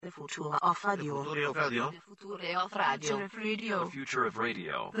The future of radio. The future of radio. The future of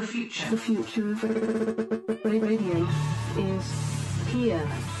radio. The future of radio. The future. The future of radio is here.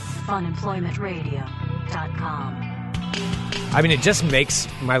 Funemploymentradio.com. I mean, it just makes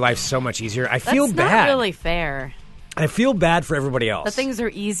my life so much easier. I feel That's bad. not really fair. I feel bad for everybody else. The things are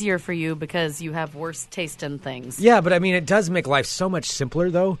easier for you because you have worse taste in things. Yeah, but I mean, it does make life so much simpler,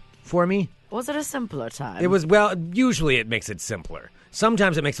 though, for me. Was it a simpler time? It was, well, usually it makes it simpler.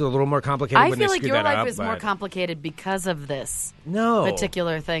 Sometimes it makes it a little more complicated I when feel they like screw your that life up, is more but- complicated because of this No.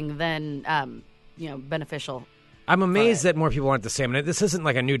 particular thing than, beneficial. I'm amazed that more people aren't the same. And this isn't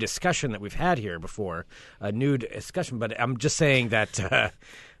like a new discussion that we've had here before, a new discussion, but I'm just saying that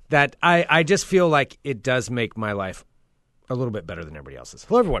that I just feel like it does make my life a little bit better than everybody else's.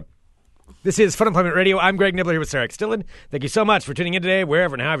 Hello, everyone. This is Fun Employment Radio. I'm Greg Nibbler here with Sarah Stillen. Thank you so much for tuning in today,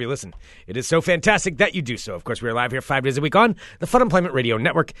 wherever and however you listen. It is so fantastic that you do so. Of course, we are live here 5 days a week on the Fun Employment Radio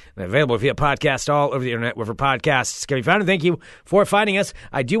Network and available via podcast all over the internet, wherever podcasts can be found. And thank you for finding us.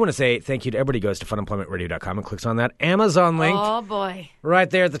 I do want to say thank you to everybody who goes to funemploymentradio.com and clicks on that Amazon link Oh, boy. right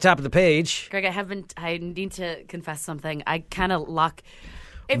there at the top of the page. Greg, I need to confess something. I kind of lock...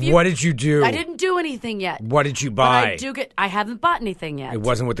 What did you do? I didn't do anything yet. What did you But buy? I haven't bought anything yet. It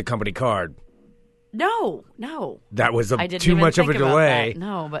wasn't with the company card. No. That was I didn't too even much of think a about delay. that.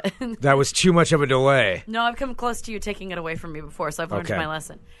 No, but... That was too much of a delay. No, I've come close to you taking it away from me before, so I've learned Okay. my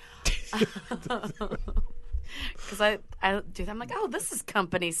lesson. Because I do that. I'm like, oh, this is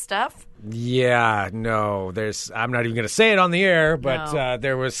company stuff. Yeah, no, I'm not even going to say it on the air, but No.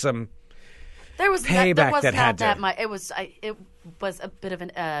 there was some There was payback that was that not had to- that much. It was a bit of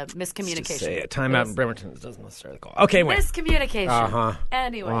an miscommunication. say it. Time out in It was Bremerton doesn't necessarily call. Okay, anyway. miscommunication. Uh-huh.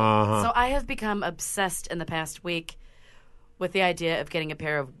 Anyway, Uh-huh. so I have become obsessed in the past week with the idea of getting a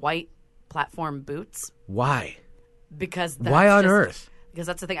pair of white platform boots Why? because that's Why on just- earth? Because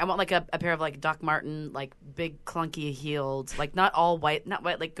that's the thing. I want like a pair of like Doc Marten, like big clunky heeled, like not all white, not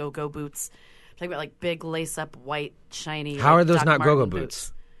white like go-go boots. I'm talking about like big lace up white shiny. How like, are those Doc not Marten go-go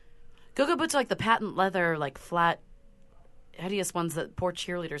boots? Go-go boots are like the patent leather, like flat, hideous ones that poor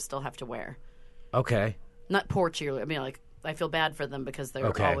cheerleaders still have to wear. Okay. Not poor cheerleaders. I mean, like I feel bad for them because they're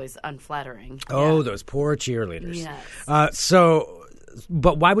Okay. always unflattering. Oh, Yeah. those poor cheerleaders. Yes.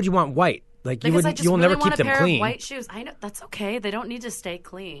 But why would you want white? Like Because you will never want keep them a pair clean. Of white shoes. I know that's okay. They don't need to stay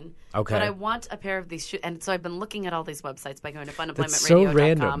clean. Okay. But I want a pair of these shoes, and so I've been looking at all these websites by going to so funemploymentradio.com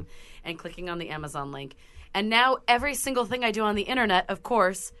random. and clicking on the Amazon link. And now every single thing I do on the internet, of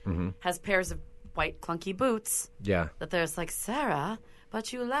course, has pairs of white clunky boots. Yeah. That there's like, Sarah,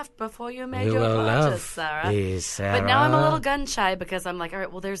 but you left before you made You your will purchase, love Sarah. these, Sarah. But now I'm a little gun shy because I'm like, all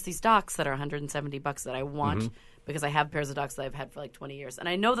right, well, there's these Docs that are $170 that I want because I have pairs of Docs that I've had for like 20 years. And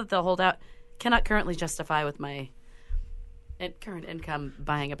I know that they'll hold out. Cannot currently justify with my current income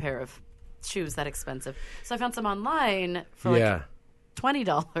buying a pair of shoes that expensive. So I found some online for like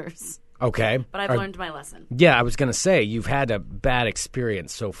 $20. Okay. But I've learned my lesson. Yeah, I was going to say, you've had a bad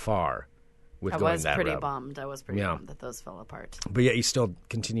experience so far with I going was that pretty route. bummed. I was pretty Yeah. bummed that those fell apart. But yet you still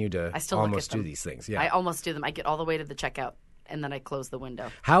continue to I still look almost at them. do these things. Yeah. I almost do them. I get all the way to the checkout, and then I close the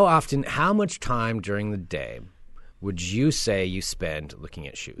window. How much time during the day would you say you spend looking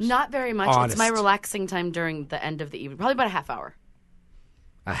at shoes? Not very much. Honest. It's my relaxing time during the end of the evening. Probably about a half hour.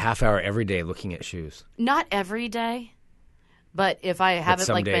 A half hour every day looking at shoes. Not every day, but if I haven't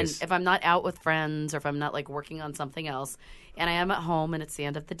some like days. been, if I'm not out with friends or if I'm not like working on something else, and I am at home and it's the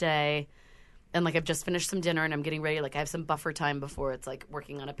end of the day, and like I've just finished some dinner and I'm getting ready, like I have some buffer time before it's like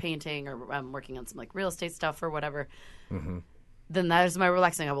working on a painting or I'm working on some like real estate stuff or whatever. Then that is my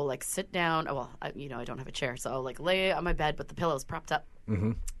relaxing. I will like sit down. Well, I don't have a chair, so I'll like lay on my bed with the pillows propped up,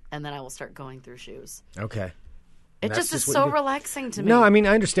 and then I will start going through shoes. Okay. It That's just is what so you do. relaxing to me. No, I mean,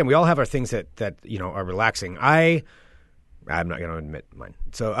 I understand. We all have our things that are relaxing. I'm not going to admit mine.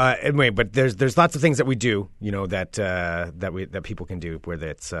 So anyway, but there's lots of things that we do, that people can do where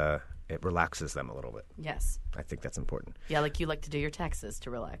it relaxes them a little bit. Yes. I think that's important. Yeah, like you like to do your taxes to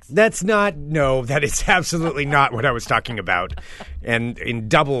relax. That is absolutely not what I was talking about. And in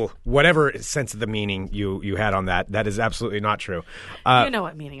double, whatever sense of the meaning you had on that is absolutely not true. You know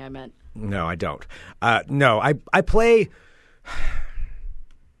what meaning I meant. No, I don't. No, I play.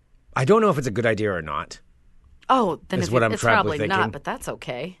 I don't know if it's a good idea or not. Oh, then Is if what you, I'm it's probably probably thinking. not, but that's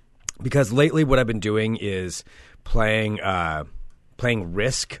okay. Because lately what I've been doing is playing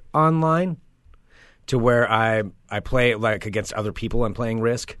Risk online, to where I play like against other people. I'm playing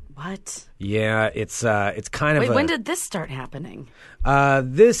Risk. What? Yeah, it's kind of. Wait, when did this start happening?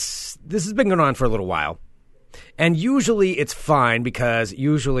 This has been going on for a little while, and usually it's fine because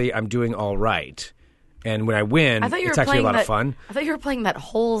usually I'm doing all right. And when I win, I thought you it's were actually a playing lot that, of fun. I thought you were playing that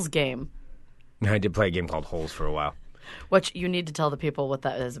holes game, I did play a game called Holes for a while. which you need to tell the people what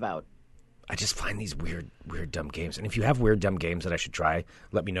that is about. I just find these weird, dumb games. And if you have weird, dumb games that I should try,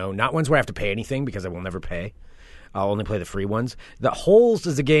 let me know. Not ones where I have to pay anything because I will never pay. I'll only play the free ones. The Holes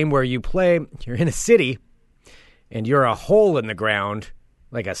is a game where you're in a city, and you're a hole in the ground,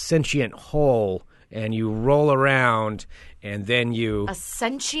 like a sentient hole, and you roll around, and then you... A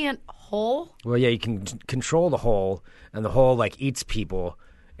sentient hole? Well, yeah, you can control the hole, and the hole, like, eats people.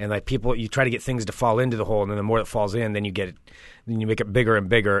 And, like, people, you try to get things to fall into the hole, and then the more that falls in, then you make it bigger and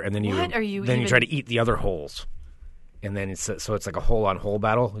bigger, and then you try to eat the other holes. And then it's like a hole-on-hole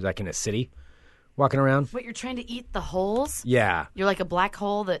battle, like in a city, walking around. What, you're trying to eat the holes? Yeah. You're like a black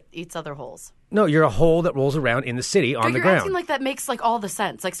hole that eats other holes. No, you're a hole that rolls around in the city on the You're ground. acting like that makes like all the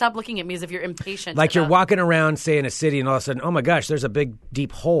sense. Like, stop looking at me as if you're impatient. Like you're walking around, say, in a city, and all of a sudden, oh my gosh, there's a big,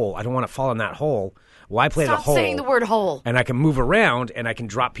 deep hole. I don't want to fall in that hole. Well, I play the hole. Stop saying the word hole. And I can move around, and I can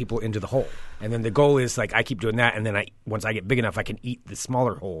drop people into the hole. And then the goal is, like, I keep doing that, and then once I get big enough, I can eat the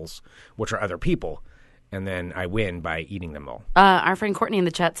smaller holes, which are other people. And then I win by eating them all. Our friend Courtney in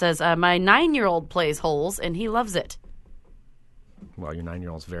the chat says, my 9-year-old plays holes, and he loves it. Well, your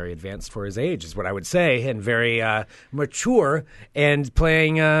 9-year-old's very advanced for his age, is what I would say, and very mature and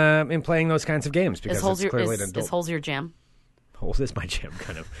playing those kinds of games because it's clearly an adult. Is holes your jam? Holes is my jam,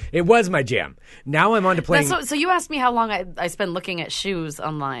 kind of. It was my jam. Now I'm on to playing. So you asked me how long I spend looking at shoes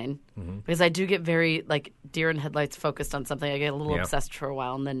online because I do get very like deer in headlights focused on something. I get a little obsessed for a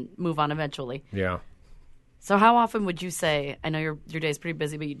while and then move on eventually. Yeah. So how often would you say? I know your day's pretty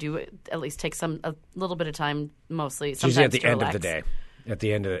busy, but you do at least take a little bit of time, mostly. It's usually at the end of the day. At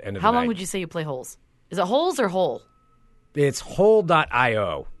the end of the How night. long would you say you play holes? Is it holes or hole? It's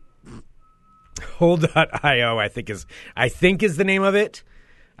hole.io. Hole.io, I think is the name of it.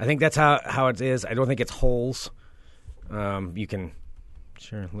 I think that's how it is. I don't think it's holes. You can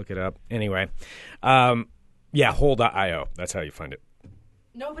look it up. Anyway, hole.io. That's how you find it.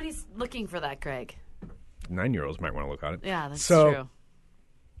 Nobody's looking for that, Greg. 9-year-olds might want to look on it. Yeah, that's true.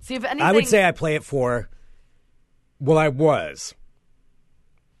 See, if anything, I would say I play it for. Well, I was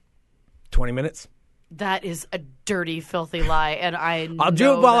 20 minutes. That is a dirty, filthy lie, and I'll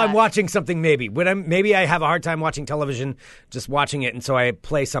do it while I'm watching something. Maybe I have a hard time watching television, just watching it, and so I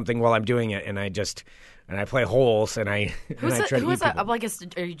play something while I'm doing it, and I play holes, and I try to eat people. Well, I guess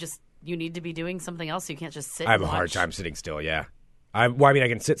you need to be doing something else. You can't just sit. I have a hard time sitting still. Yeah, I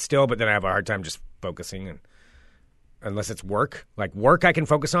can sit still, but then I have a hard time just focusing, and unless it's work, I can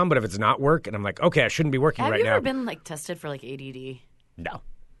focus on. But if it's not work, and I'm like, okay, I shouldn't be working right now. Have you ever been tested for ADD? No.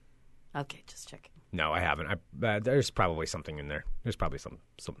 Okay, just checking. No, I haven't. There's probably something in there. There's probably something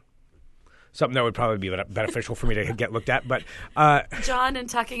that would probably be beneficial for me to get looked at. But John, and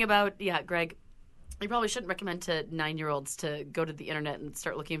talking about Greg, you probably shouldn't recommend to 9-year-olds to go to the internet and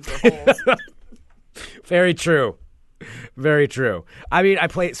start looking for holes. Very true. Very true. I mean, I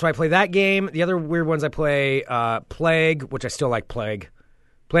play that game. The other weird ones I play, Plague, which I still like Plague.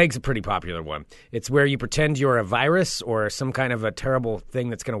 Plague's a pretty popular one. It's where you pretend you're a virus or some kind of a terrible thing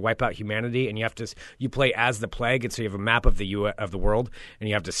that's going to wipe out humanity, and you play as the plague, and so you have a map of the world, and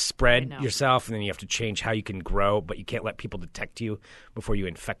you have to spread yourself, and then you have to change how you can grow, but you can't let people detect you before you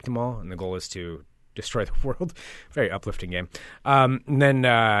infect them all, and the goal is to destroy the world. Very uplifting game. And then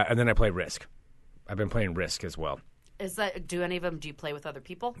I play Risk. I've been playing Risk as well. Do any of them? Do you play with other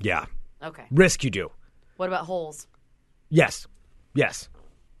people? Yeah. Okay. Risk, you do. What about holes? Yes.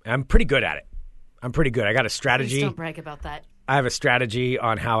 I'm pretty good at it. I'm pretty good. I got a strategy. Please don't brag about that. I have a strategy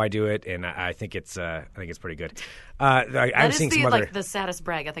on how I do it, and I think it's pretty good. I've seen some other the saddest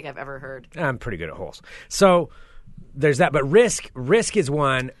brag I think I've ever heard. I'm pretty good at holes. So there's that. But Risk is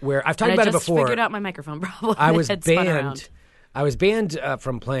one where I've talked about it before. I just figured out my microphone problem. I was banned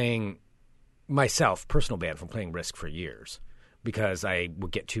from playing myself, personal ban from playing Risk for years because I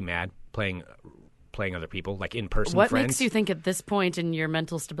would get too mad playing other people, like in-person friends. What makes you think at this point in your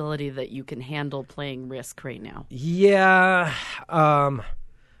mental stability that you can handle playing Risk right now? Yeah.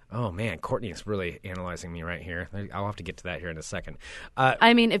 Oh, man, Courtney is really analyzing me right here. I'll have to get to that here in a second.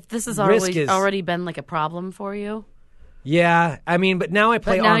 I mean, if this has already been a problem for you. Yeah, I mean, but now I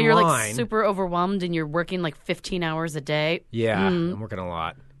play online. But now you're super overwhelmed and you're working 15 hours a day. Yeah, I'm working a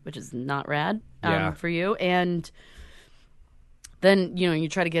lot. Which is not rad for you. And then, you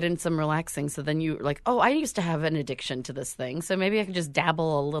try to get in some relaxing. So then you're like, oh, I used to have an addiction to this thing. So maybe I can just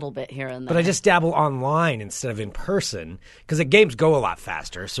dabble a little bit here and there. But I just dabble online instead of in person because the games go a lot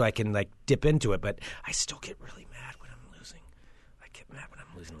faster. So I can dip into it. But I still get really mad when I'm losing. I get mad when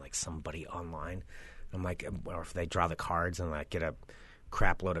I'm losing somebody online. I'm or if they draw the cards and I get a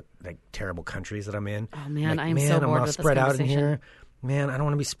crap load of like terrible countries that I'm in. Oh man, like, I am so bored I'm all with this spread out in conversation. here. Man, I don't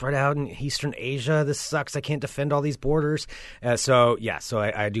want to be spread out in Eastern Asia. This sucks. I can't defend all these borders. So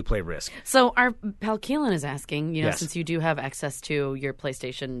I do play Risk. So our pal Keelan is asking, Yes. since you do have access to your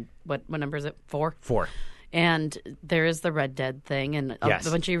PlayStation, what number is it? 4? 4. And there is the Red Dead thing, and a Yes.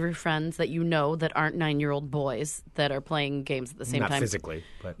 bunch of your friends that you know that aren't 9-year-old boys that are playing games at the same Not time. physically,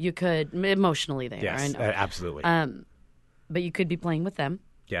 but You could emotionally they are. I yes, know. absolutely. But you could be playing with them.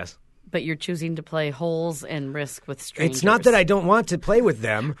 Yes. But you're choosing to play holes and Risk with strangers. It's not that I don't want to play with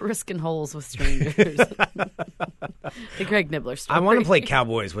them. Risk and holes with strangers. The Greg Nibbler story. I want to play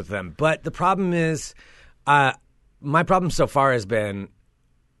Cowboys with them, but the problem is, my problem so far has been,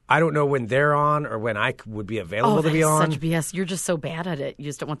 I don't know when they're on or when I would be available to be on. Such BS. You're just so bad at it. You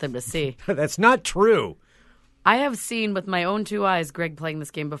just don't want them to see. That's not true. I have seen with my own 2 eyes Greg playing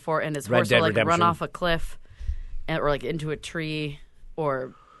this game before, and his Red horse Dead will like Redemption. run off a cliff, or like into a tree,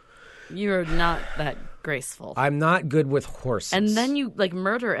 or you're not that graceful. I'm not good with horses. And then you like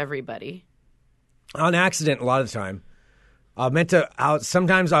murder everybody. On accident a lot of the time. I'll mean to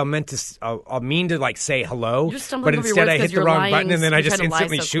like say hello, You're stumbling but over your instead words I 'cause hit the you're wrong lying- button, and then I you're just trying to lie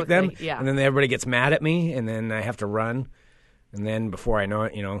instantly so shoot them, quickly. Yeah. and then everybody gets mad at me, and then I have to run, and then before I know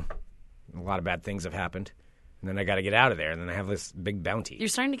it, a lot of bad things have happened, and then I got to get out of there, and then I have this big bounty. You're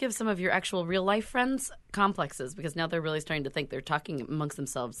starting to give some of your actual real life friends complexes because now they're really starting to think they're talking amongst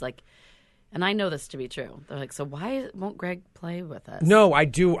themselves like, and I know this to be true. They're like, so why won't Greg play with us? No, I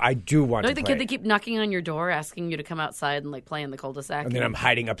do want Like to the play. kid that keep knocking on your door, asking you to come outside and like play in the cul-de-sac. And then I'm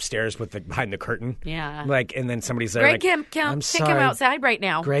hiding upstairs behind the curtain. Yeah. Like, and then somebody's there Greg like, can't I'm come sorry, outside right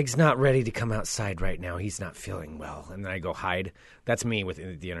now. Greg's not ready to come outside right now. He's not feeling well. And then I go hide. That's me with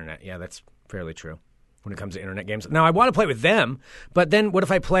the internet. Yeah, that's fairly true when it comes to internet games. Now, I want to play with them, but then what if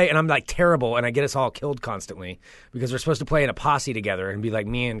I play and I'm like terrible and I get us all killed constantly because we're supposed to play in a posse together and be like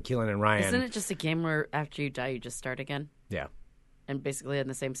me and Keelan and Ryan. Isn't it just a game where after you die, you just start again? Yeah. And basically in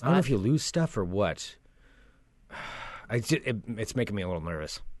the same I spot? don't know if you lose stuff or what. It's making me a little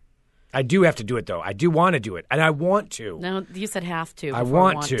nervous. I do have to do it, though. I do want to do it, and I want to. No, you said have to. I before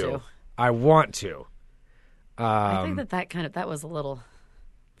want to. I want to. I think that was a little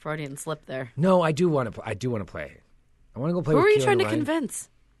Freudian slip there. No, I do want to. I do want to play. I want to go play. Who with are you Keelan trying to and Ryan.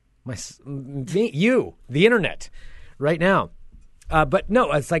 convince? You, the internet, right now. But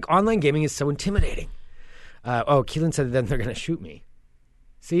no, it's like online gaming is so intimidating. Keelan said then they're going to shoot me.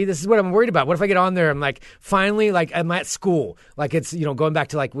 See, this is what I'm worried about. What if I get on there? I'm like, finally, like I'm at school. Like it's, going back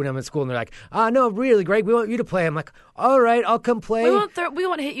to like when I'm in school and they're like, no, really, Greg, we want you to play. I'm like, all right, I'll come play. We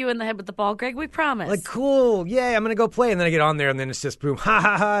won't hit you in the head with the ball, Greg. We promise. Like, cool. Yay, I'm going to go play. And then I get on there and then it's just boom, ha,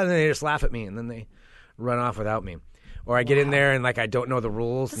 ha, ha. And then they just laugh at me and then they run off without me. Or I get in there and like I don't know the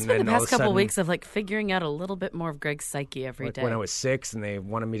rules. It's and been then the all past of a couple sudden, weeks of like figuring out a little bit more of Greg's psyche every day. When I was 6 and they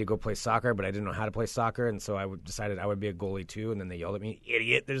wanted me to go play soccer, but I didn't know how to play soccer. And so I decided I would be a goalie too. And then they yelled at me,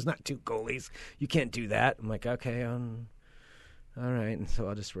 idiot, there's not 2 goalies. You can't do that. I'm like, okay, all right. And so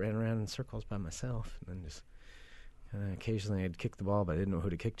I just ran around in circles by myself. And then just occasionally I'd kick the ball, but I didn't know who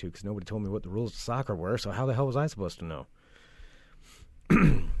to kick to because nobody told me what the rules of soccer were. So how the hell was I supposed to know?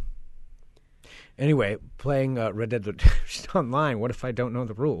 Anyway, playing Red Dead Redemption online, what if I don't know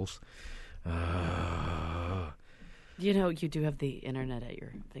the rules? You do have the internet at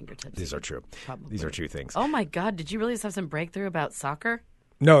your fingertips. These are true. Probably. These are true things. Oh my God! Did you really just have some breakthrough about soccer?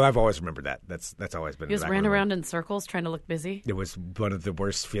 No, I've always remembered that. That's always been. You just ran around in circles trying to look busy. It was one of the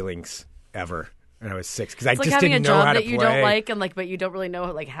worst feelings ever. And I was 6 because I It's like just having didn't a know job how to that you play. don't like, and but you don't really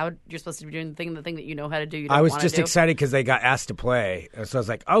know how you're supposed to be doing the thing that you know how to do. You don't I was wanna just do. excited because they got asked to play, and so I was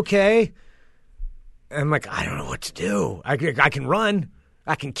like, okay. And I'm like, I don't know what to do. I can run,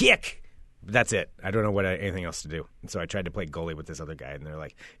 I can kick, but that's it. I don't know anything else to do. And so I tried to play goalie with this other guy, and they're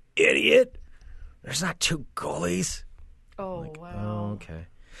like, idiot, there's not 2 goalies. Oh wow! Oh, okay,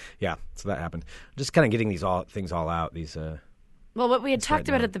 yeah. So that happened. Just kind of getting these things all out. These. Well, what we had talked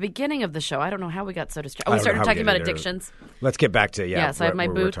about now. at the beginning of the show, I don't know how we got so distracted. I We don't know started how we talking got about into it. addictions. Let's get back to So I have my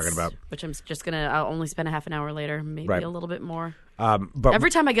what boots, we're talking about. which I'm just I'll only spend a half an hour later, maybe Right. a little bit more. But Every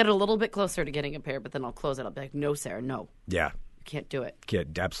time I get a little bit closer to getting a pair, but then I'll close it. I'll be like, no, Sarah, no, yeah, you can't do it.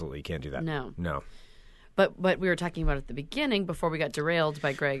 absolutely can't do that. No. No. But what we were talking about at the beginning, before we got derailed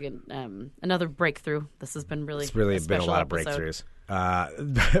by Greg, and another breakthrough. This has been really It's really been a special lot of episode. breakthroughs.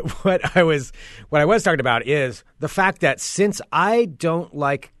 What I was talking about is the fact that since I don't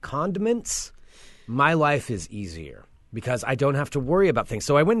like condiments, my life is easier because I don't have to worry about things.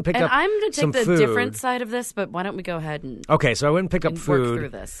 So I went and picked And up I'm going to some take the food. different side of this, but why don't we go ahead and, Okay, so I went and picked up work food, through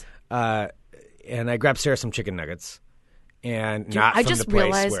this? and I grabbed Sarah some chicken nuggets, and not I from just the place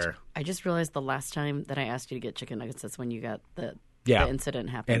realized where. I just realized the last time that I asked you to get chicken nuggets, that's when you got the Yeah. the incident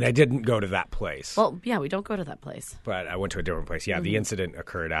happened. And I didn't go to that place. Well, yeah, we don't go to that place. But I went to a different place. Yeah, the incident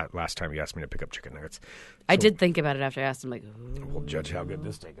occurred last time you asked me to pick up chicken nuggets. I did think about it after I asked him, like, ooh. We'll judge how good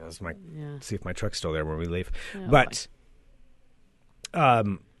this day goes. Yeah. See if my truck's still there when we leave. Oh, but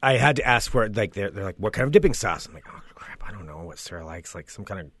I had to ask for it. Like they're like, what kind of dipping sauce? I'm like, oh crap, I don't know what Sarah likes. Like some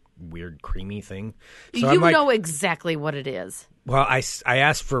kind of weird creamy thing. So You I'm like, know exactly what it is. well, I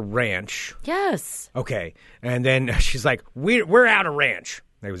asked for ranch. Yes. Okay, and then she's like, we're out of ranch.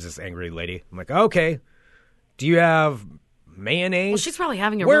 There was this angry lady. I'm like, okay. Do you have mayonnaise? Well, she's probably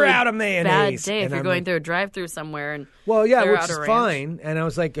having a We're really out of mayonnaise. bad day if And you're I'm going like, through a drive-through somewhere. And well, yeah, they're which out is of ranch. fine. And I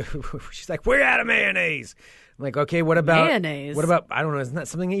was like, she's like, we're out of mayonnaise. I'm like, okay, what about Mayonnaise? What about, I don't know, isn't that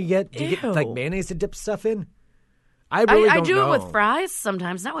something you get? Do you get like Ew. mayonnaise to dip stuff in? I really I don't do know. it with fries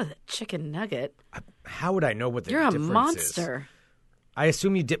sometimes, not with a chicken nugget. How would I know what the You're a difference is? monster. I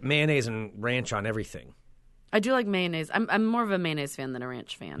assume you dip mayonnaise and ranch on everything. I do like mayonnaise. I'm more of a mayonnaise fan than a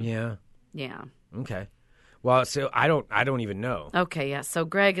ranch fan. Yeah. Yeah. Okay. Well, so I don't even know. Okay, yeah. So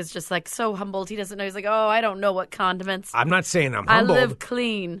Greg is just like so humbled. He doesn't know. He's like, oh, I don't know what condiments. I'm not saying I'm I humbled. live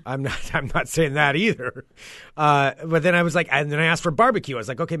clean. I'm not saying that either. But then I was like, and then I asked for barbecue. I was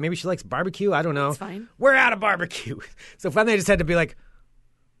like, okay, maybe she likes barbecue. I don't know. That's fine. We're out of barbecue. So finally I just had to be like,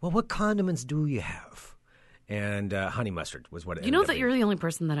 well, what condiments do you have? And honey mustard was what it You ended know up that being. you're the only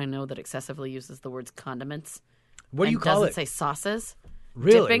person that I know that excessively uses the words condiments. What do you and call doesn't it? say sauces.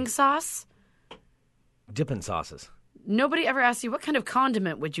 Really? Dipping sauce. Dipping sauces. Nobody ever asks you, what kind of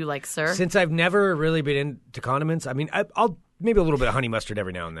condiment would you like, sir? Since I've never really been into condiments, I mean, I'll maybe a little bit of honey mustard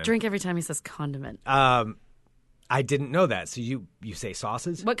every now and then. Drink every time he says condiment. I didn't know that. So you say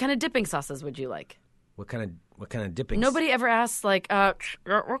sauces? What kind of dipping sauces would you like? What kind of dipping? Nobody ever asks, like,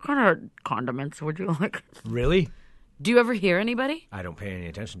 what kind of condiments would you like? Really? Do you ever hear anybody? I don't pay any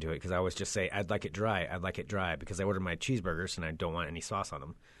attention to it because I always just say, I'd like it dry. I'd like it dry because I order my cheeseburgers and I don't want any sauce on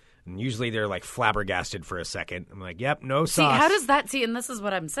them. And usually they're like flabbergasted for a second. I'm like, yep, no See, sauce. how does that and this is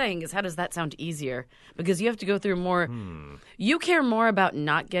what I'm saying, is how does that sound easier? Because you have to go through more. You care more about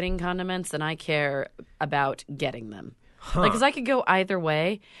not getting condiments than I care about getting them. Like, because I could go either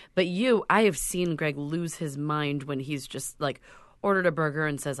way, but I have seen Greg lose his mind when he's just like ordered a burger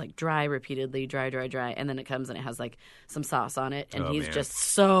and says like dry repeatedly, dry, and then it comes and it has like some sauce on it, and he's man. just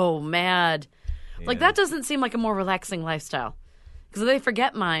so mad. Like, that doesn't seem like a more relaxing lifestyle. Because if they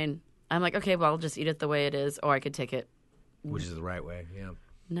forget mine, I'm like, okay, well, I'll just eat it the way it is, or I could take it. Which is the right way, yeah.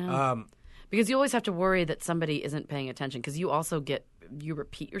 No. Because you always have to worry that somebody isn't paying attention, because you also you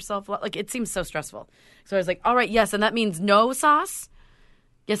repeat yourself a lot. Like, it seems so stressful. So I was like, all right, yes, and that means no sauce?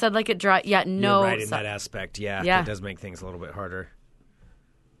 Yes, I'd like it dry. Yeah, no You're right in sauce. that aspect, yeah. Yeah. It does make things a little bit harder.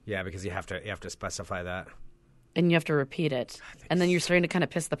 Yeah, because you have to specify that. And you have to repeat it. And then you're starting to kind of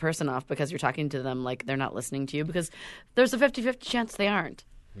piss the person off because you're talking to them like they're not listening to you, because there's a 50-50 chance they aren't.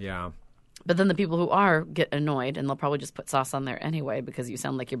 Yeah. But then the people who are get annoyed, and they'll probably just put sauce on there anyway because you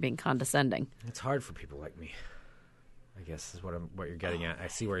sound like you're being condescending. It's hard for people like me. I guess is what you're getting at. I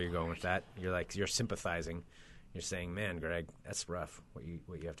see where you're going with that. You're sympathizing. You're saying, "Man, Greg, that's rough. What you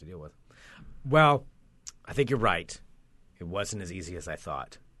have to deal with." Well, I think you're right. It wasn't as easy as I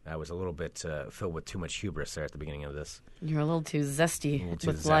thought. I was a little bit filled with too much hubris there at the beginning of this. You're a little too zesty A little too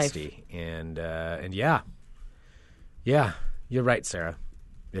with life. zesty, and yeah, you're right, Sarah.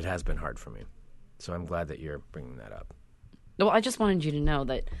 It has been hard for me, so I'm glad that you're bringing that up. Well, I just wanted you to know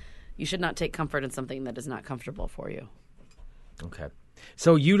that you should not take comfort in something that is not comfortable for you. Okay,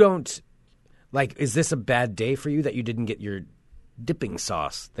 so you don't like. Is this a bad day for you that you didn't get your dipping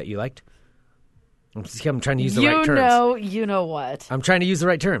sauce that you liked? I'm trying to use the right terms. You know what? I'm trying to use the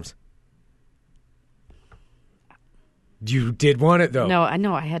right terms. You did want it, though. No, I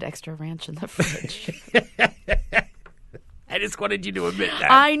know. I had extra ranch in the fridge. I just wanted you to admit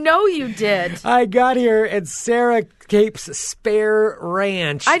that. I know you did. I got here, and Sarah keeps spare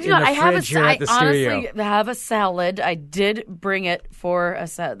ranch I do in not. the I have fridge here at the studio. honestly have a salad. I did bring it for a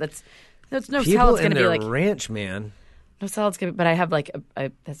salad. That's no People salad's in going to be their like ranch, man. no salad's going to be. But I have like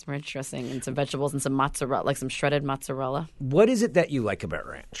that's ranch dressing and some vegetables and some mozzarella, like some shredded mozzarella. What is it that you like about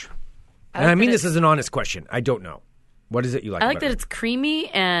ranch? And like I mean that this is an honest question. I don't know. What is it you like I like about that it? it's creamy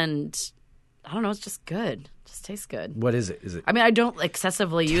and I don't know. It's just good. It just tastes good. What is it? Is it I mean, I don't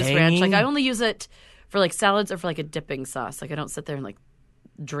excessively use Tangy? ranch. Like, I only use it for like salads or for like a dipping sauce. Like, I don't sit there and like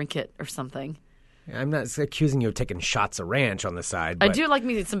drink it or something. I'm not accusing you of taking shots of ranch on the side. I But do like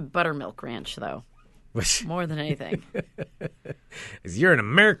me some buttermilk ranch though, more than anything, You're an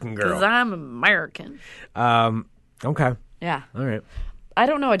American girl. because I'm American. Okay. Yeah, All right. I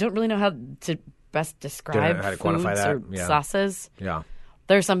don't know. I don't really know how to best describe how to quantify foods that? or Yeah. sauces. Yeah.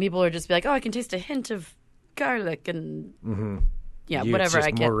 There are some people who are just be like, oh, I can taste a hint of garlic and yeah, It's whatever just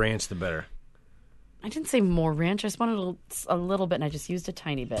I get. more ranch, the better. I didn't say more ranch. I just wanted a little bit, and I just used a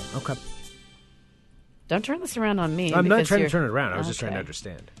tiny bit. Okay. Don't turn this around on me. I'm not because trying to you're- turn it around. I was just trying to Okay.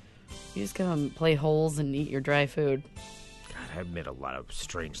 understand. You just go and play holes and eat your dry food. God, I admit a lot of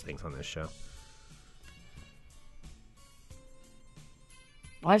strange things on this show.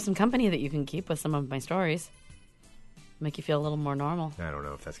 Well, I have some company that you can keep with some of my stories. Make you feel a little more normal. I don't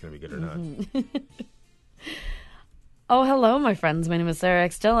know if that's going to be good or not. Oh, hello, my friends. My name is Sarah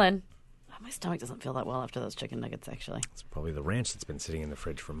X. Dillon. Oh, my stomach doesn't feel that well after those chicken nuggets, actually. It's probably the ranch that's been sitting in the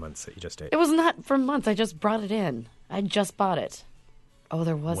fridge for months that you just ate. It was not for months. I just brought it in. I just bought it. Oh,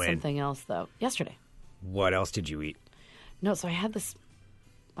 there was When? something else, though. Yesterday. What else did you eat? No, so I had this...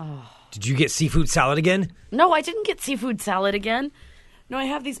 Did you get seafood salad again? No, I didn't get seafood salad again. No, I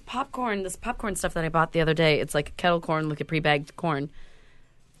have this popcorn stuff that I bought the other day. It's like kettle corn, like a pre-bagged corn.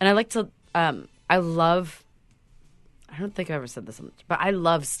 And I like to, I don't think I've ever said this, but I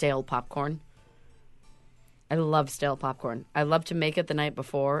love stale popcorn. I love stale popcorn. I love to make it the night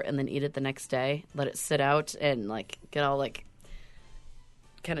before and then eat it the next day. Let it sit out and like get all like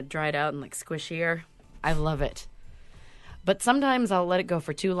kind of dried out and like squishier. I love it. But sometimes I'll let it go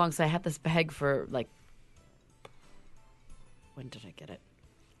for too long. So I had this bag for like, when did I get it?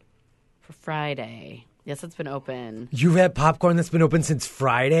 For Friday. Yes, it's been open. You've had popcorn that's been open since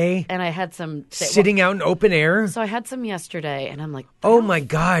Friday? And I had some... Sitting out in open air? So I had some yesterday, and I'm like... Oh my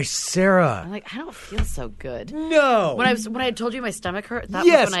gosh, Sarah. I'm like, I don't feel so good. No. When I had told you my stomach hurt, that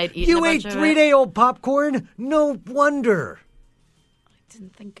Yes, was when I had eaten you a ate bunch of it. 3-day-old popcorn? No wonder. I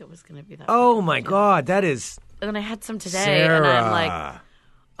didn't think it was going to be that Oh freaking my good. God, that is... And then I had some today, Sarah. and I'm like,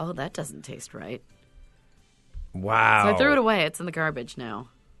 oh, that doesn't taste right. Wow. So I threw it away. It's in the garbage now.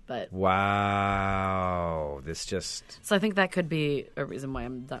 But Wow. This just... so I think that could be a reason why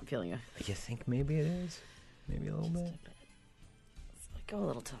I'm not feeling it. You think maybe it is? Maybe a little bit? Go a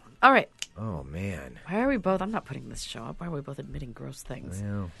little too long. All right. Oh, man. Why are we both... I'm not putting this show up. Why are we both admitting gross things?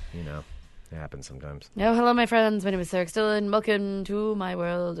 Well, you know, it happens sometimes. Oh, hello, my friends. My name is Sarah X. Dillon. Welcome to my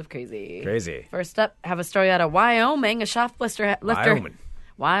world of crazy. Crazy. First up, I have a story out of Wyoming. A shoplifter...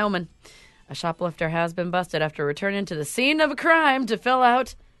 Wyoming. A shoplifter has been busted after returning to the scene of a crime to fill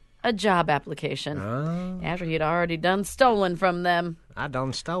out a job application after he had already done stolen from them. I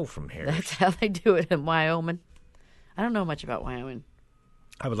done stole from here. That's how they do it in Wyoming. I don't know much about Wyoming.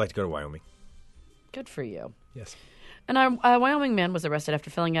 I would like to go to Wyoming. Good for you. Yes. And a Wyoming man was arrested after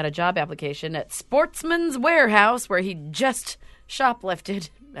filling out a job application at Sportsman's Warehouse, where he just shoplifted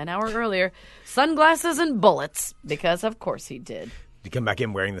an hour earlier sunglasses and bullets, because of course he did. Did you come back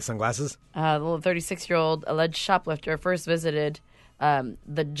in wearing the sunglasses? The little 36-year-old alleged shoplifter first visited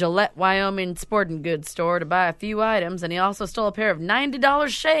the Gillette, Wyoming sporting goods store to buy a few items, and he also stole a pair of $90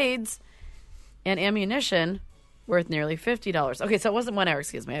 shades and ammunition worth nearly $50. Okay, so it wasn't 1 hour,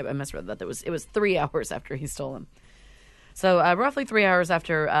 excuse me. I misread that. It was 3 hours after he stole them. So roughly 3 hours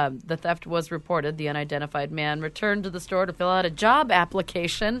after the theft was reported, the unidentified man returned to the store to fill out a job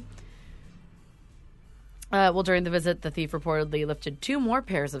application. During the visit, the thief reportedly lifted 2 more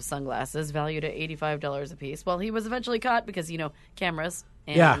pairs of sunglasses valued at $85 apiece. Well, he was eventually caught because, cameras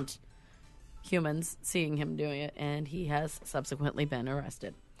and humans seeing him doing it, and he has subsequently been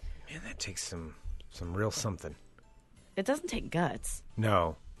arrested. Man, that takes some real something. It doesn't take guts.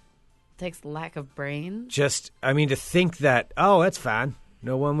 No. It takes lack of brains. To think that, oh, that's fine.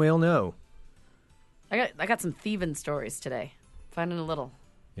 No one will know. I got some thieving stories today. Finding a little.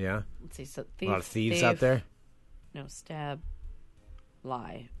 Yeah? Let's see. So A lot of thieves out there? No, stab,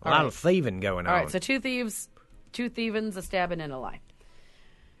 lie. A lot of thieving going on. All right, so 2 thieves, 2 thievings, a stabbing, and a lie.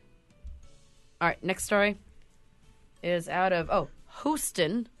 All right, next story is out of,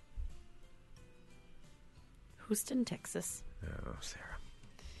 Houston, Texas. Oh, Sarah.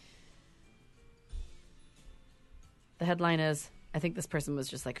 The headline is, I think this person was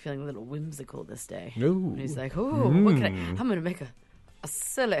just like feeling a little whimsical this day. Ooh. And he's like, what can I'm going to make a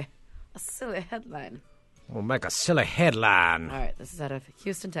silly headline. We'll make a silly headline. All right, this is out of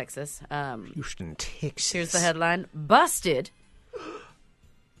Houston, Texas. Houston, Texas. Here's the headline. Busted,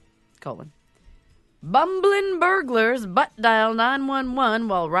 bumbling burglars butt dial 911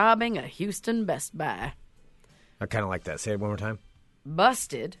 while robbing a Houston Best Buy. I kind of like that. Say it one more time.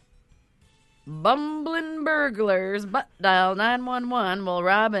 Busted, bumbling burglars butt dial 911 while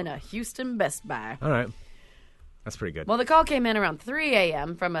robbing a Houston Best Buy. All right. That's pretty good. Well, the call came in around 3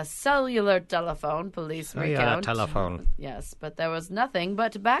 a.m. from a cellular telephone. Police recount. telephone. Yes, but there was nothing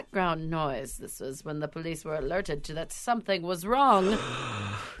but background noise. This was when the police were alerted to that something was wrong.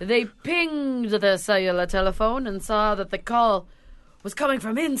 They pinged the cellular telephone and saw that the call was coming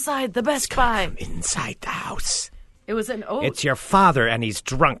from inside the Best Buy. From inside the house. It was an old. It's your father, and he's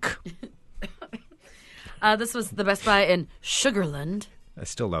drunk. This was the Best Buy in Sugarland. I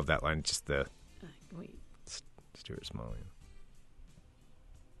still love that line. Just the Wait. Stuart Smalley.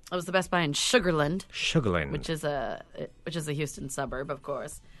 It was the Best Buy in Sugarland, Sugarland. which is a Houston suburb, of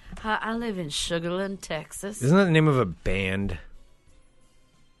course. I live in Sugarland, Texas. Isn't that the name of a band?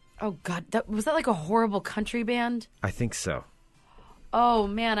 Oh God, was that like a horrible country band? I think so. Oh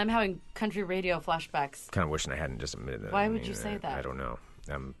man, I'm having country radio flashbacks. Kind of wishing I hadn't just admitted that. Why would you say that? I don't know.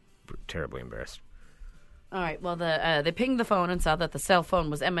 I'm terribly embarrassed. All right, well, they pinged the phone and saw that the cell phone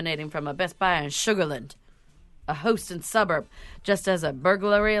was emanating from a Best Buy in Sugarland, a Houston suburb, just as a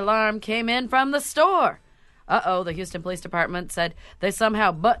burglary alarm came in from the store. Uh-oh, the Houston Police Department said they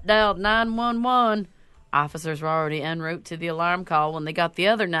somehow butt-dialed 911. Officers were already en route to the alarm call when they got the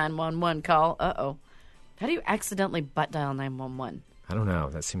other 911 call. Uh-oh. How do you accidentally butt-dial 911? I don't know.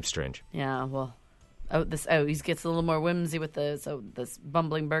 That seems strange. Yeah, well... he gets a little more whimsy with this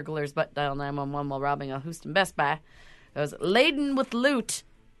bumbling burglars butt dial 911 while robbing a Houston Best Buy. It was laden with loot.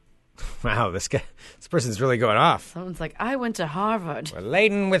 Wow, this person's really going off. Someone's like, I went to Harvard. We're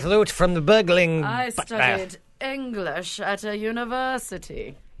laden with loot from the burgling. I studied English at a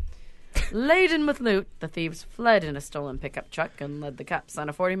university. Laden with loot, the thieves fled in a stolen pickup truck and led the cops on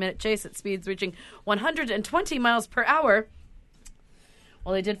a 40-minute chase at speeds reaching 120 miles per hour.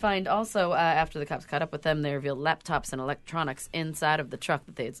 Well, they did find also, after the cops caught up with them, they revealed laptops and electronics inside of the truck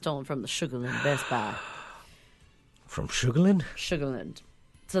that they had stolen from the Sugarland Best Buy. From Sugarland? Sugarland.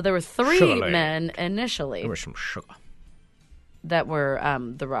 So there were three Sugarland. men initially There was some sugar. that were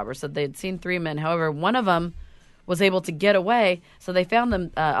the robbers. So they'd seen three men. However, one of them was able to get away. So they found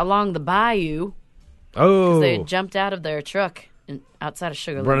them along the bayou. Oh. They had jumped out of their truck outside of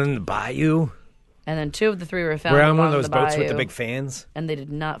Sugarland. Running the bayou? And then two of the three were found We're on along one of those the boats with bayou, the big fans? and they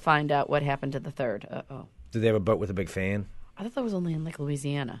did not find out what happened to the third. Uh-oh. Did they have a boat with a big fan? I thought that was only in, like,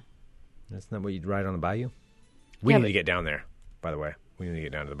 Louisiana. That's not what you'd ride on the bayou? We Yeah, need but- to get down there, by the way. We need to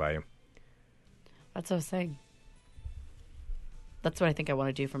get down to the bayou. That's what I was saying. That's what I think I want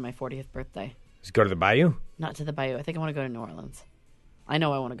to do for my 40th birthday. Just go to the bayou? Not to the bayou. I think I want to go to New Orleans. I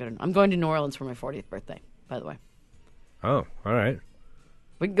know I want to go to... I'm going to New Orleans for my 40th birthday, by the way. Oh, all right.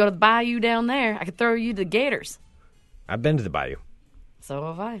 We can go to the bayou down there. I could throw you to the Gators. I've been to the bayou. So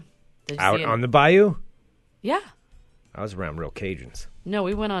have I. Did you Out see it? on the bayou? Yeah. I was around real Cajuns. No,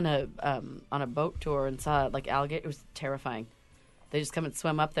 we went on a boat tour and saw like alligator. It was terrifying. They just come and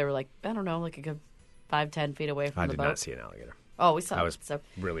swim up. They were like, I don't know, like a good 5-10 feet away from I the did boat. not see an alligator. Oh, we saw. I was so.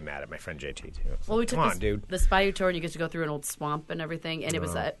 really mad at my friend JT, too. Well, we took Come on, dude. this bayou tour, and you get to go through an old swamp and everything. And it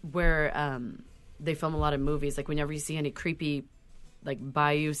was where they film a lot of movies. Like whenever you see any creepy, like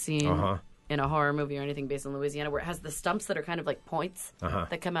bayou scene in a horror movie or anything based in Louisiana, where it has the stumps that are kind of like points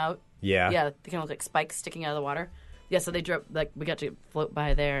that come out. Yeah. Yeah, they kind of look like spikes sticking out of the water. Yeah, so they drove. Like we got to float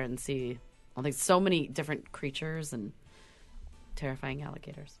by there and see. I think so many different creatures and terrifying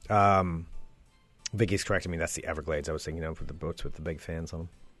alligators. Vicky's correcting me. That's the Everglades I was thinking of, with the boats with the big fans on them.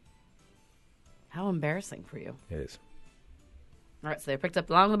 How embarrassing for you. It is. All right, so they picked up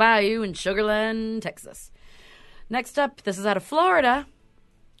along the bayou in Sugarland, Texas. Next up, this is out of Florida.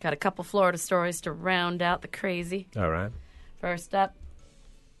 Got a couple Florida stories to round out the crazy. All right. First up,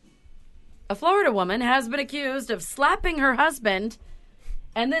 a Florida woman has been accused of slapping her husband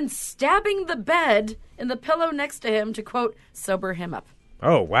and then stabbing the bed in the pillow next to him to, quote, sober him up.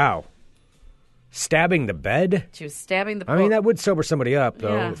 Oh, wow. Stabbing the bed? She was stabbing the I mean, that would sober somebody up,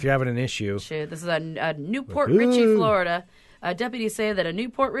 though, Yeah. if you're having an issue. This is a Newport Richey, Florida. Deputies say that a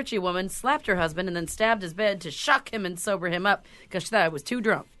Newport Richey woman slapped her husband and then stabbed his bed to shock him and sober him up because she thought he was too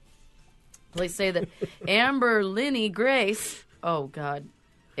drunk. Police say that Amber Linney Grace,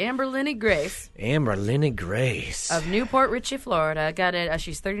 Amber Linney Grace of Newport Richey, Florida,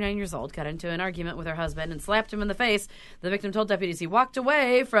 she's 39 years old, got into an argument with her husband and slapped him in the face. The victim told deputies he walked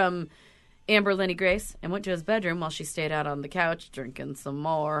away from Amber Linney Grace and went to his bedroom while she stayed out on the couch drinking some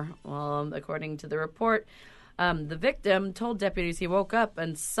more. Well, according to the report, the victim told deputies he woke up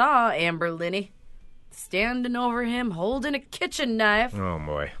and saw Amber Linney standing over him holding a kitchen knife. Oh,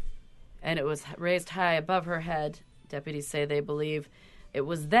 boy. And it was raised high above her head. Deputies say they believe it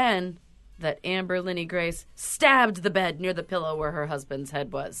was then that Amber Linney Grace stabbed the bed near the pillow where her husband's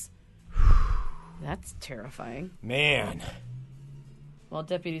head was. That's terrifying. Man. Well,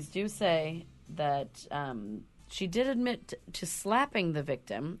 deputies do say that she did admit to slapping the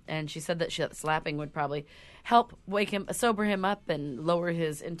victim, and she said that slapping would probably help sober him up and lower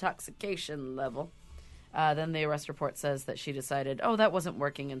his intoxication level. Then the arrest report says that she decided, that wasn't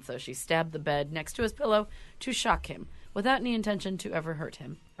working, and so she stabbed the bed next to his pillow to shock him, without any intention to ever hurt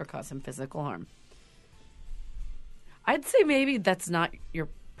him or cause him physical harm. I'd say maybe that's not your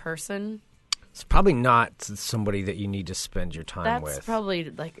person. It's probably not somebody that you need to spend your time with. That's probably,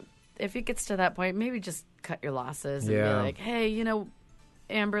 like, if it gets to that point, maybe just cut your losses and be like, hey, you know,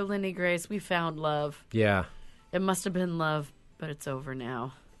 Amber, Lindy, Grace, we found love. Yeah. It must have been love, but it's over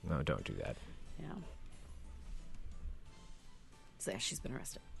now. No, don't do that. Yeah. So, yeah, she's been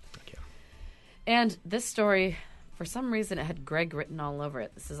arrested. Thank you. And this story, for some reason, it had Greg written all over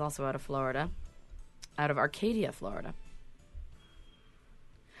it. This is also out of Florida, out of Arcadia, Florida.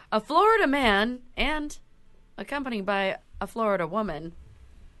 A Florida man and accompanied by a Florida woman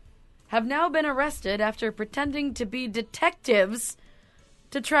have now been arrested after pretending to be detectives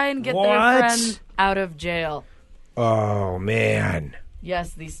to try and get their friend out of jail. Oh, man.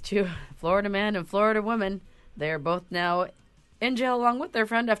 Yes, these two, Florida man and Florida woman, they are both now in jail along with their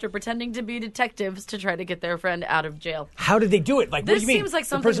friend after pretending to be detectives to try to get their friend out of jail. How did they do it? Like, This what do you mean? seems like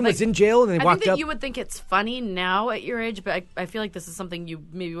something the person like- was in jail and they I walked think that up? you would think it's funny now at your age, but I feel like this is something you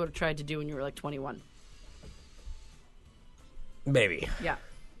maybe would have tried to do when you were like 21. Maybe. Yeah.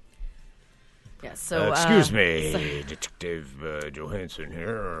 Yeah, so... Excuse me, Detective Johansson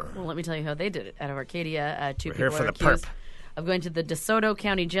here. Well, let me tell you how they did it. Out of Arcadia, two We're people here for are the accused perp. of going to the DeSoto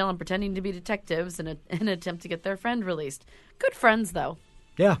County Jail and pretending to be detectives in an attempt to get their friend released. Good friends, though.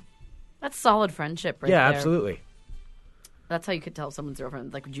 Yeah. That's solid friendship right Yeah, there. absolutely. That's how you could tell someone's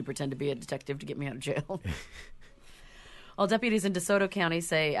girlfriend, like, would you pretend to be a detective to get me out of jail? Well, deputies in DeSoto County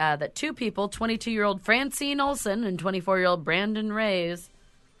say that two people, 22-year-old Francine Olson and 24-year-old Brandon Reyes,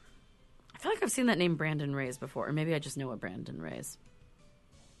 I feel like I've seen that name Brandon Reyes before, or maybe I just know a Brandon Reyes.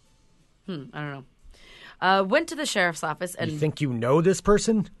 I don't know. Went to the sheriff's office and... You think you know this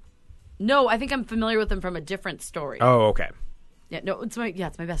person? No, I think I'm familiar with them from a different story. Oh, okay. Yeah, no, it's my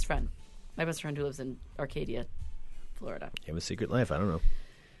best friend. My best friend who lives in Arcadia, Florida. You have a secret life. I don't know.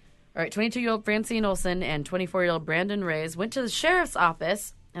 All right, 22-year-old Francine Olson and 24-year-old Brandon Reyes went to the sheriff's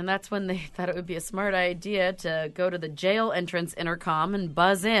office, and that's when they thought it would be a smart idea to go to the jail entrance intercom and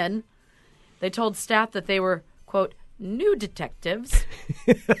buzz in. They told staff that they were, quote, new detectives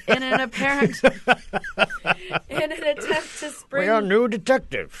in an attempt to spring... We are new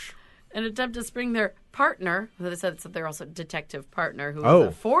detectives. An attempt to spring their partner, they said that they're also detective partner, who was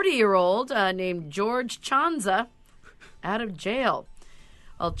a 40-year-old named George Chanza, out of jail.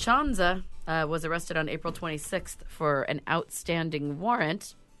 Well, Chanza was arrested on April 26th for an outstanding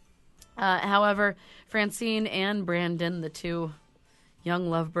warrant. However, Francine and Brandon, the two young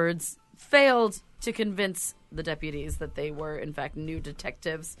lovebirds, failed to convince the deputies that they were, in fact, new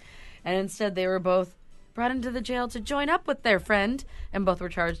detectives. And instead, they were both brought into the jail to join up with their friend, and both were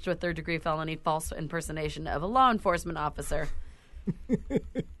charged with third-degree felony false impersonation of a law enforcement officer.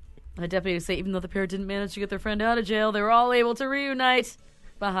 The deputies say even though the pair didn't manage to get their friend out of jail, they were all able to reunite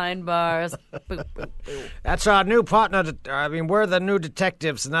behind bars. Boop, boop, boop. That's our new partner. We're the new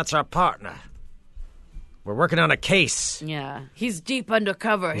detectives, and that's our partner. We're working on a case. Yeah, he's deep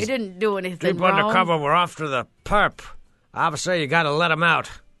undercover. He didn't do anything Deep wrong. undercover. We're after the perp. Officer, you got to let him out.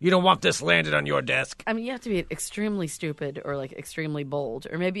 You don't want this landed on your desk. I mean, you have to be extremely stupid or like extremely bold,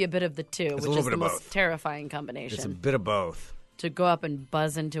 or maybe a bit of the two, which is the most terrifying combination. It's a bit of both. To go up and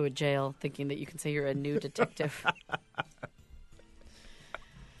buzz into a jail thinking that you can say you're a new detective.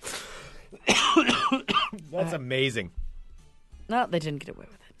 That's amazing. No, they didn't get away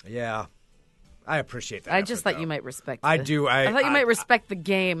with it. Yeah. I appreciate that. I just thought though. you might respect I the- do. I thought you might respect the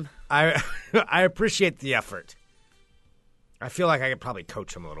game. I appreciate the effort. I feel like I could probably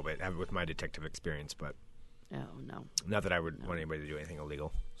coach him a little bit with my detective experience, but Oh, no. not that I would want anybody to do anything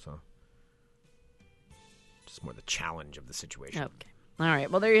illegal. So just more the challenge of the situation. Okay. All right.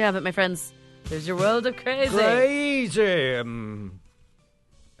 Well, there you have it, my friends. There's your world of crazy. Crazy.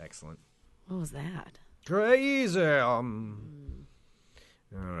 Excellent. What was that? Crazy. All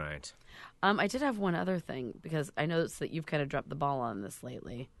right. I did have one other thing because I noticed that you've kind of dropped the ball on this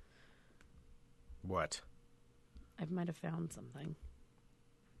lately. What? I might have found something.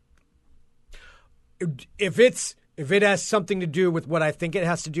 If it has something to do with what I think it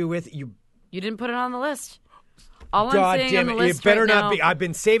has to do with, you didn't put it on the list. All I'm God saying damn on it! the list It better right not now, be. I've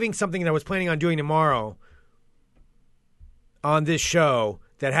been saving something that I was planning on doing tomorrow on this show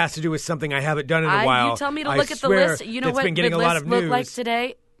that has to do with something I haven't done in a while. You tell me to I look at the swear list. You know it's what been getting the a lot list of looked news. like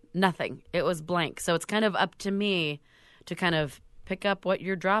today? Nothing. It was blank. So it's kind of up to me to kind of pick up what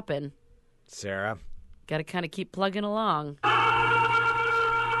you're dropping. Sarah, Got to kind of keep plugging along.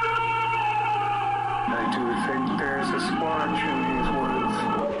 I do think there's a squatch in these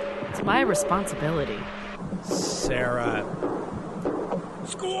woods. It's my responsibility. Sarah,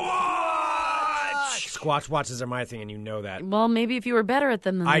 Squatch Watches are my thing, and you know that. Well, maybe if you were better at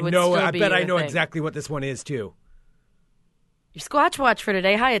them, then they I would know. still I be bet I your know thing. exactly what this one is too. Your Squatch Watch for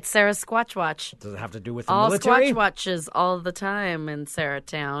today. Hi, it's Sarah's Squatch Watch. Does it have to do with the All military? Squatch Watches all the time in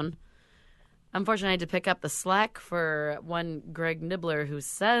Sarahtown. Unfortunately, I had to pick up the slack for one Greg Nibbler who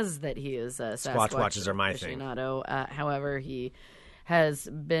says that he is a Squatch Watches are my thing. aficionado. However, he has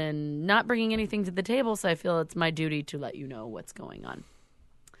been not bringing anything to the table, so I feel it's my duty to let you know what's going on.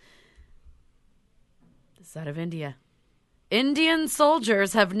 This is out of India. Indian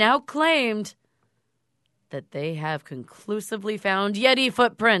soldiers have now claimed that they have conclusively found Yeti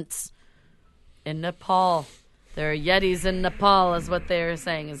footprints in Nepal. There are Yetis in Nepal, is what they're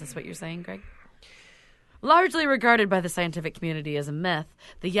saying. Is this what you're saying, Greg? Largely regarded by the scientific community as a myth,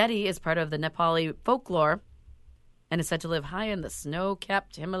 the Yeti is part of the Nepali folklore and is said to live high in the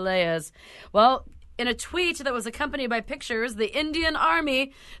snow-capped Himalayas. Well, in a tweet that was accompanied by pictures, the Indian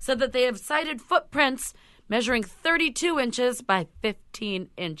Army said that they have sighted footprints measuring 32 inches by 15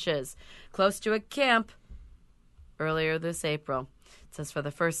 inches, close to a camp earlier this April. It says for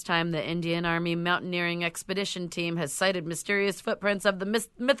the first time, the Indian Army Mountaineering Expedition Team has sighted mysterious footprints of the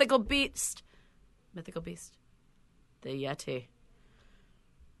mythical beast, the Yeti.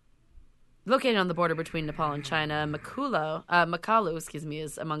 Located on the border between Nepal and China, Makalu,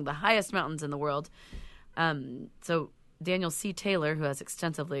 is among the highest mountains in the world. So Daniel C. Taylor, who has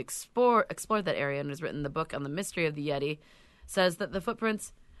extensively explored that area and has written the book on the mystery of the Yeti, says that the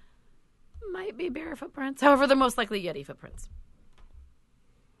footprints might be bear footprints. However, they're most likely Yeti footprints.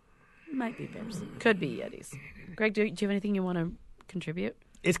 Might be bears. Could be Yetis. Greg, do you have anything you want to contribute?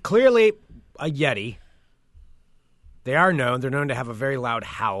 It's clearly a Yeti. They're known to have a very loud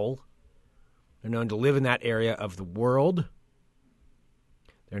howl. They're known to live in that area of the world.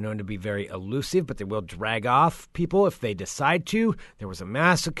 They're known to be very elusive, but they will drag off people if they decide to. There was a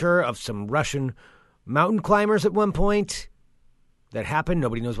massacre of some Russian mountain climbers at one point that happened.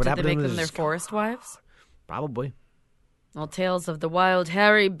 Nobody knows what happened. Did they make them their forest wives? Probably. Well, tales of the wild,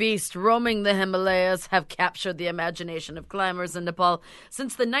 hairy beast roaming the Himalayas have captured the imagination of climbers in Nepal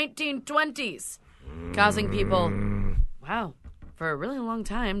since the 1920s, causing people, for a really long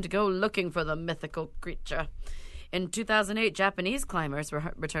time to go looking for the mythical creature. In 2008, Japanese climbers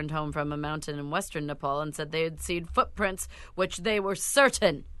returned home from a mountain in western Nepal and said they had seen footprints which they were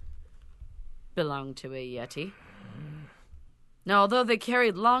certain belonged to a Yeti. Now, although they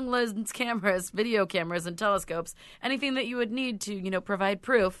carried long-lens cameras, video cameras, and telescopes, anything that you would need to, provide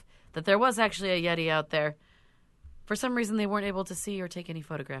proof that there was actually a Yeti out there, for some reason they weren't able to see or take any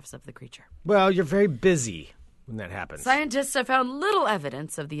photographs of the creature. Well, you're very busy when that happens. Scientists have found little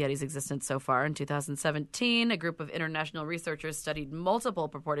evidence of the Yeti's existence so far. In 2017, a group of international researchers studied multiple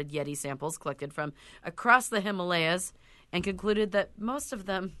purported Yeti samples collected from across the Himalayas and concluded that most of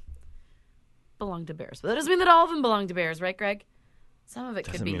them belong to bears. But that doesn't mean that all of them belong to bears, right, Greg? Some of it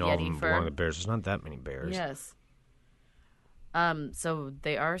could be Yeti all of them fur. belong to bears. There's not that many bears. Yes. So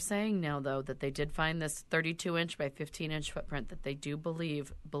they are saying now, though, that they did find this 32-inch by 15-inch footprint that they do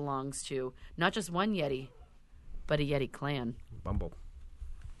believe belongs to not just one Yeti, but a Yeti clan. Bumble.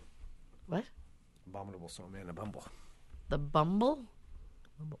 What? Abominable snowman, a bumble. The Bumble?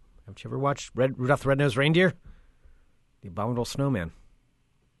 Bumble. Haven't you ever watched Rudolph the Red-Nosed Reindeer? The abominable snowman.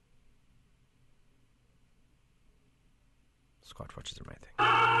 Squatch Watches are my thing.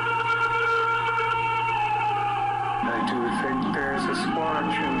 I do think there's a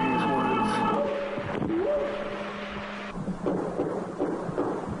squatch in these woods.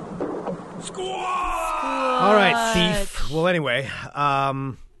 All right, thief. Well, anyway, thank you,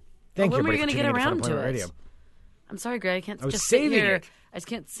 When are everybody, we going for to get tuning in to around Fun to Employment it? Radio. I'm sorry, Greg. I can't I was just sit saving here. it. I just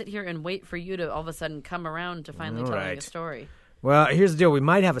can't sit here and wait for you to all of a sudden come around to finally All telling right. a story. Well, here's the deal. We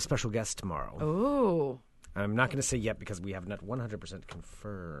might have a special guest tomorrow. Oh. I'm not going to say yet because we have not 100%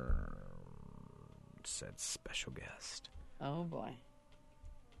 confirmed said special guest. Oh, boy.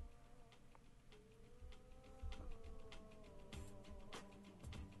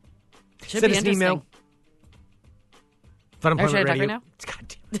 Should Send be us an email. Fun Are you Employment trying to talk Radio. right now? God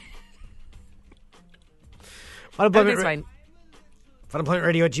damn it. Fun Employment Everything's fine.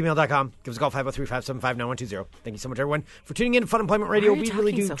 funemploymentradio@gmail.com. Give us a call, 503-575-9120. Thank you so much, everyone, for tuning in to Fun Employment Radio. Why are you We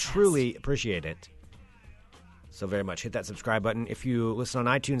really talking do so fast? truly appreciate it so very much. Hit that subscribe button. If you listen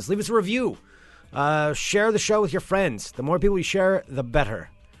on iTunes, leave us a review. Share the show with your friends. The more people you share, the better.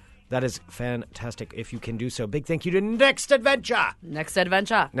 That is fantastic if you can do so. Big thank you to Next Adventure. Next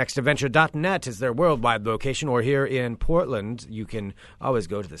adventure. NextAdventure.net is their worldwide location, or here in Portland, you can always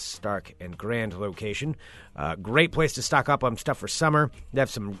go to the Stark and Grand location. Great place to stock up on stuff for summer. They have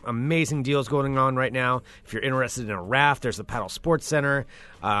some amazing deals going on right now. If you're interested in a raft, there's the Paddle Sports Center.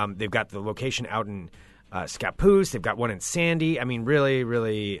 They've got the location out in Scappoose. They've got one in Sandy. I mean, really,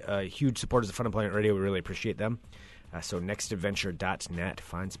 really huge supporters of Fun Employment Radio. We really appreciate them. So nextadventure.net,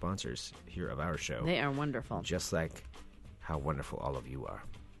 find sponsors here of our show. They are wonderful. Just like how wonderful all of you are.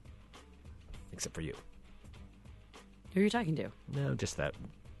 Except for you. Who are you talking to? No, just that.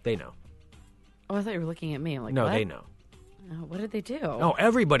 They know. Oh, I thought you were looking at me. I'm like, No, what? they know. Oh, what did they do? Oh,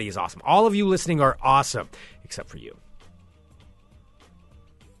 everybody is awesome. All of you listening are awesome. Except for you.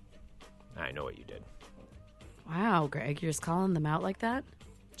 I know what you did. Wow, Greg, you're just calling them out like that?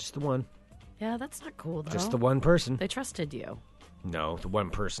 Just the one. Yeah, that's not cool, though. Just the one person. They trusted you. No, the one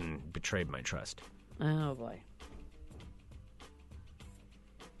person betrayed my trust. Oh, boy.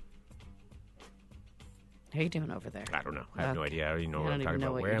 How you doing over there? I don't know. I have no idea. I don't even know what I I'm don't talking even know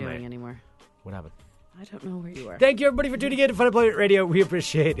about. what Where you're am doing I? anymore. What happened? I don't know where you are. Thank you, everybody, for tuning in to Fun Employment Radio. We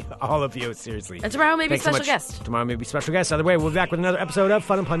appreciate all of you, seriously. And tomorrow maybe Thanks so special much. guest. Tomorrow maybe special guest. Either way, we'll be back with another episode of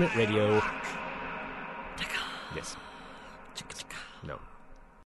Fun Employment Radio. Yes.